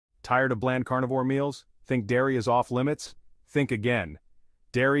Tired of bland carnivore meals? Think dairy is off limits? Think again.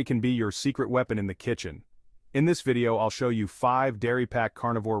 Dairy can be your secret weapon in the kitchen. In this video, I'll show you 5 dairy-packed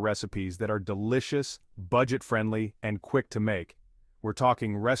carnivore recipes that are delicious, budget-friendly, and quick to make. We're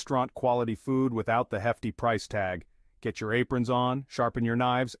talking restaurant-quality food without the hefty price tag. Get your aprons on, sharpen your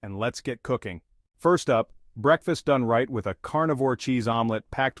knives, and let's get cooking. First up, breakfast done right with a carnivore cheese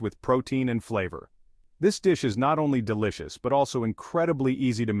omelet packed with protein and flavor. This dish is not only delicious, but also incredibly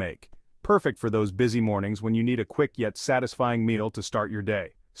easy to make. Perfect for those busy mornings when you need a quick yet satisfying meal to start your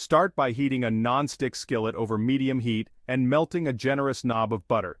day. Start by heating a non-stick skillet over medium heat and melting a generous knob of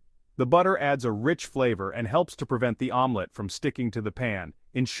butter. The butter adds a rich flavor and helps to prevent the omelet from sticking to the pan,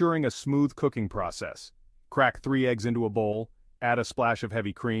 ensuring a smooth cooking process. Crack 3 eggs into a bowl, add a splash of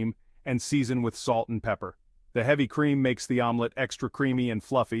heavy cream, and season with salt and pepper. The heavy cream makes the omelet extra creamy and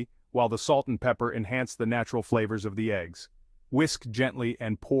fluffy, while the salt and pepper enhance the natural flavors of the eggs. Whisk gently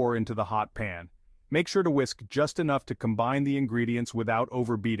and pour into the hot pan. Make sure to whisk just enough to combine the ingredients without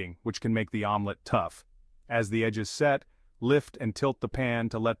overbeating, which can make the omelet tough. As the edges set, lift and tilt the pan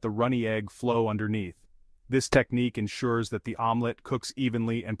to let the runny egg flow underneath. This technique ensures that the omelet cooks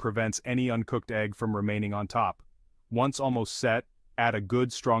evenly and prevents any uncooked egg from remaining on top. Once almost set, add a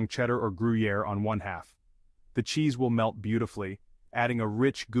good strong cheddar or Gruyere on one half. The cheese will melt beautifully, adding a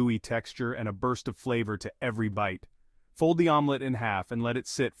rich gooey texture and a burst of flavor to every bite. Fold the omelet in half and let it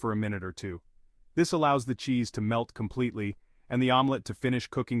sit for a minute or two. This allows the cheese to melt completely and the omelet to finish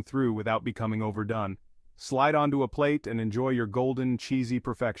cooking through without becoming overdone. Slide onto a plate and enjoy your golden, cheesy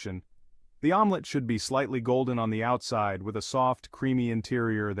perfection. The omelet should be slightly golden on the outside with a soft, creamy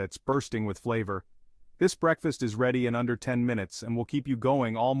interior that's bursting with flavor. This breakfast is ready in under 10 minutes and will keep you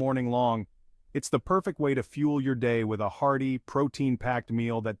going all morning long. It's the perfect way to fuel your day with a hearty, protein-packed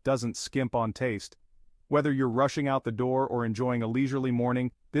meal that doesn't skimp on taste. Whether you're rushing out the door or enjoying a leisurely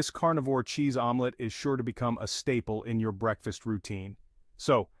morning, this carnivore cheese omelet is sure to become a staple in your breakfast routine.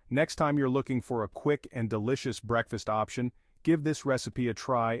 So, next time you're looking for a quick and delicious breakfast option, give this recipe a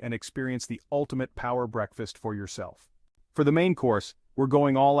try and experience the ultimate power breakfast for yourself. For the main course, we're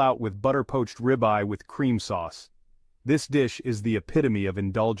going all out with butter-poached ribeye with cream sauce. This dish is the epitome of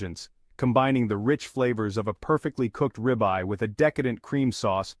indulgence, combining the rich flavors of a perfectly cooked ribeye with a decadent cream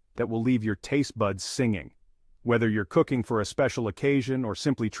sauce that will leave your taste buds singing. Whether you're cooking for a special occasion or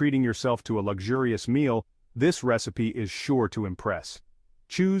simply treating yourself to a luxurious meal, this recipe is sure to impress.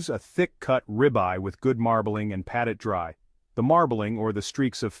 Choose a thick-cut ribeye with good marbling and pat it dry. The marbling, or the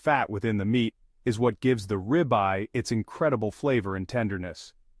streaks of fat within the meat, is what gives the ribeye its incredible flavor and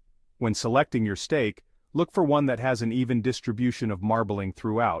tenderness. When selecting your steak, look for one that has an even distribution of marbling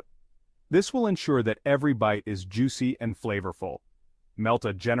throughout. This will ensure that every bite is juicy and flavorful. Melt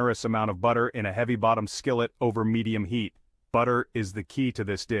a generous amount of butter in a heavy-bottomed skillet over medium heat. Butter is the key to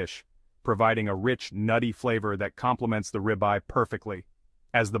this dish, providing a rich, nutty flavor that complements the ribeye perfectly.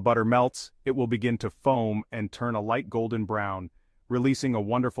 As the butter melts, it will begin to foam and turn a light golden brown, releasing a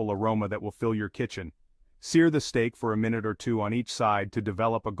wonderful aroma that will fill your kitchen. Sear the steak for a minute or two on each side to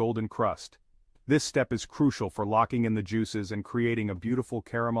develop a golden crust. This step is crucial for locking in the juices and creating a beautiful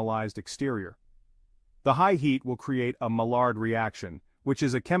caramelized exterior. The high heat will create a Maillard reaction, which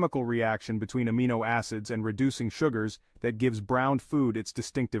is a chemical reaction between amino acids and reducing sugars that gives browned food its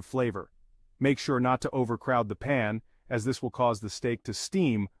distinctive flavor. Make sure not to overcrowd the pan, as this will cause the steak to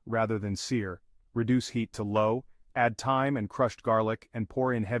steam rather than sear. Reduce heat to low, add thyme and crushed garlic, and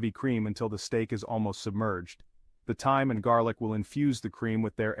pour in heavy cream until the steak is almost submerged. The thyme and garlic will infuse the cream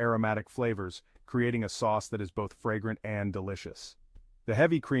with their aromatic flavors, creating a sauce that is both fragrant and delicious. The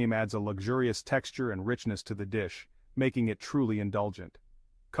heavy cream adds a luxurious texture and richness to the dish, making it truly indulgent.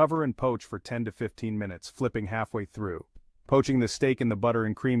 Cover and poach for 10 to 15 minutes, flipping halfway through. Poaching the steak in the butter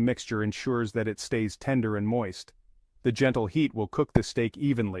and cream mixture ensures that it stays tender and moist. The gentle heat will cook the steak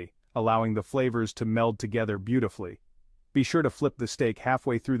evenly, allowing the flavors to meld together beautifully. Be sure to flip the steak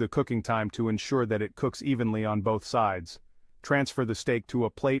halfway through the cooking time to ensure that it cooks evenly on both sides. Transfer the steak to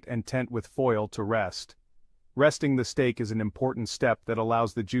a plate and tent with foil to rest. Resting the steak is an important step that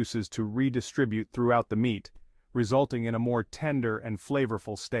allows the juices to redistribute throughout the meat, resulting in a more tender and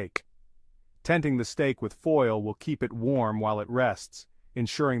flavorful steak. Tenting the steak with foil will keep it warm while it rests,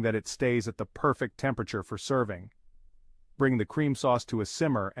 ensuring that it stays at the perfect temperature for serving. Bring the cream sauce to a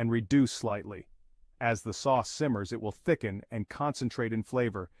simmer and reduce slightly. As the sauce simmers, it will thicken and concentrate in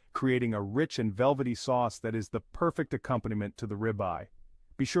flavor, creating a rich and velvety sauce that is the perfect accompaniment to the ribeye.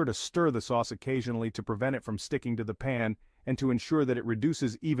 Be sure to stir the sauce occasionally to prevent it from sticking to the pan and to ensure that it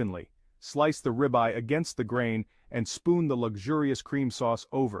reduces evenly. Slice the ribeye against the grain and spoon the luxurious cream sauce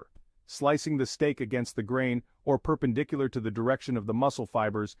over. Slicing the steak against the grain or perpendicular to the direction of the muscle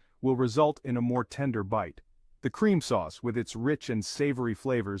fibers will result in a more tender bite. The cream sauce, with its rich and savory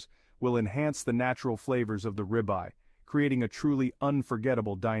flavors, will enhance the natural flavors of the ribeye, creating a truly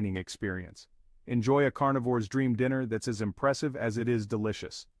unforgettable dining experience. Enjoy a carnivore's dream dinner that's as impressive as it is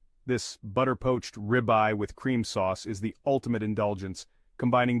delicious. This butter-poached ribeye with cream sauce is the ultimate indulgence,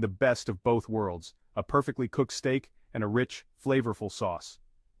 combining the best of both worlds, a perfectly cooked steak and a rich, flavorful sauce.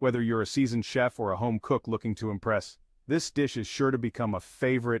 Whether you're a seasoned chef or a home cook looking to impress, this dish is sure to become a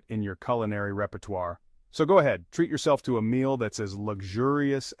favorite in your culinary repertoire. So go ahead, treat yourself to a meal that's as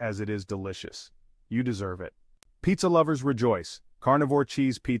luxurious as it is delicious. You deserve it. Pizza lovers rejoice. Carnivore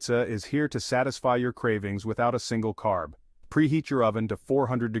Cheese Pizza is here to satisfy your cravings without a single carb. Preheat your oven to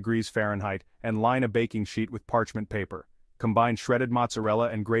 400 degrees Fahrenheit and line a baking sheet with parchment paper. Combine shredded mozzarella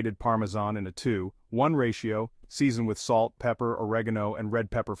and grated Parmesan in a 2:1 ratio, season with salt, pepper, oregano, and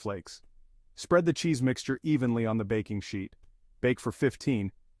red pepper flakes. Spread the cheese mixture evenly on the baking sheet. Bake for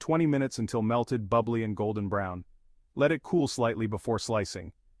 15-20 minutes until melted, bubbly, and golden brown. Let it cool slightly before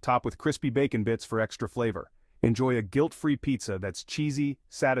slicing. Top with crispy bacon bits for extra flavor. Enjoy a guilt-free pizza that's cheesy,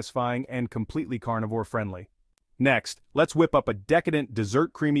 satisfying, and completely carnivore-friendly. Next, let's whip up a decadent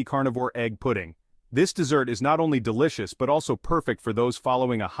dessert creamy carnivore egg pudding. This dessert is not only delicious but also perfect for those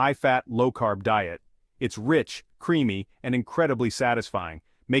following a high-fat, low-carb diet. It's rich, creamy, and incredibly satisfying,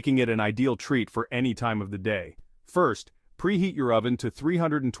 making it an ideal treat for any time of the day. First, preheat your oven to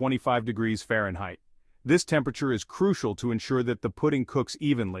 325 degrees Fahrenheit. This temperature is crucial to ensure that the pudding cooks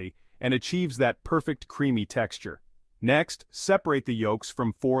evenly and achieves that perfect creamy texture. Next, separate the yolks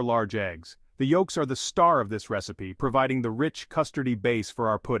from 4 large eggs. The yolks are the star of this recipe, providing the rich, custardy base for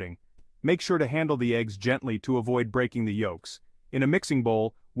our pudding. Make sure to handle the eggs gently to avoid breaking the yolks. In a mixing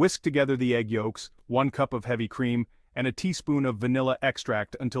bowl, whisk together the egg yolks, 1 cup of heavy cream, and a teaspoon of vanilla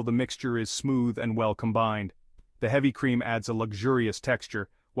extract until the mixture is smooth and well combined. The heavy cream adds a luxurious texture,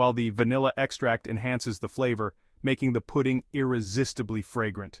 while the vanilla extract enhances the flavor, making the pudding irresistibly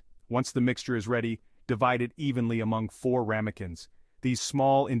fragrant. Once the mixture is ready, divide it evenly among 4 ramekins. These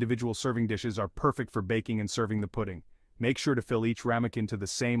small individual serving dishes are perfect for baking and serving the pudding. Make sure to fill each ramekin to the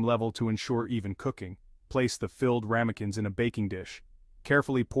same level to ensure even cooking. Place the filled ramekins in a baking dish.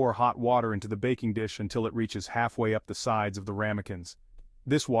 Carefully pour hot water into the baking dish until it reaches halfway up the sides of the ramekins.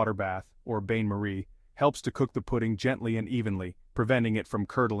 This water bath, or bain-marie, helps to cook the pudding gently and evenly, preventing it from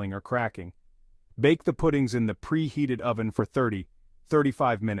curdling or cracking. Bake the puddings in the preheated oven for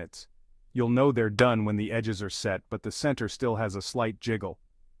 30-35 minutes. You'll know they're done when the edges are set, but the center still has a slight jiggle.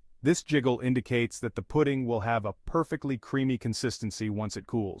 This jiggle indicates that the pudding will have a perfectly creamy consistency once it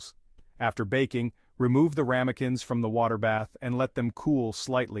cools. After baking, remove the ramekins from the water bath and let them cool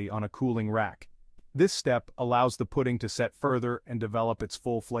slightly on a cooling rack. This step allows the pudding to set further and develop its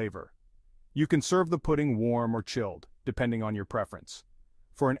full flavor. You can serve the pudding warm or chilled, depending on your preference.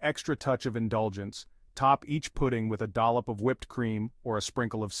 For an extra touch of indulgence, top each pudding with a dollop of whipped cream or a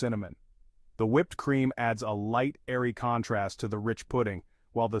sprinkle of cinnamon. The whipped cream adds a light, airy contrast to the rich pudding,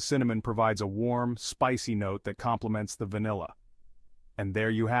 while the cinnamon provides a warm, spicy note that complements the vanilla. And there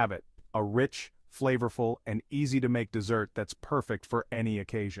you have it, a rich, flavorful, and easy-to-make dessert that's perfect for any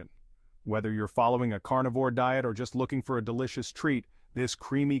occasion. Whether you're following a carnivore diet or just looking for a delicious treat, this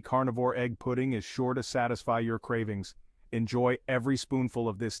creamy carnivore egg pudding is sure to satisfy your cravings. Enjoy every spoonful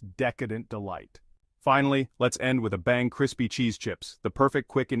of this decadent delight. Finally, let's end with a bang crispy cheese chips, the perfect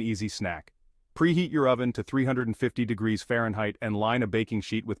quick and easy snack. Preheat your oven to 350 degrees Fahrenheit and line a baking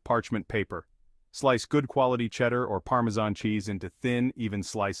sheet with parchment paper. Slice good quality cheddar or Parmesan cheese into thin, even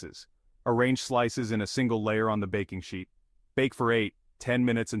slices. Arrange slices in a single layer on the baking sheet. Bake for 8-10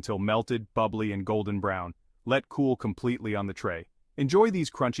 minutes until melted, bubbly, and golden brown. Let cool completely on the tray. Enjoy these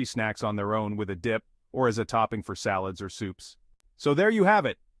crunchy snacks on their own with a dip or as a topping for salads or soups. So there you have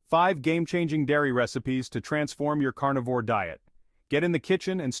it, 5 game-changing dairy recipes to transform your carnivore diet. Get in the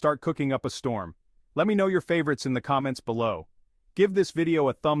kitchen and start cooking up a storm. Let me know your favorites in the comments below. Give this video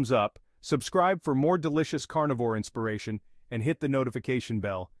a thumbs up, subscribe for more delicious carnivore inspiration, and hit the notification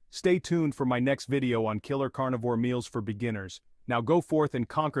bell. Stay tuned for my next video on killer carnivore meals for beginners. Now go forth and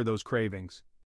conquer those cravings.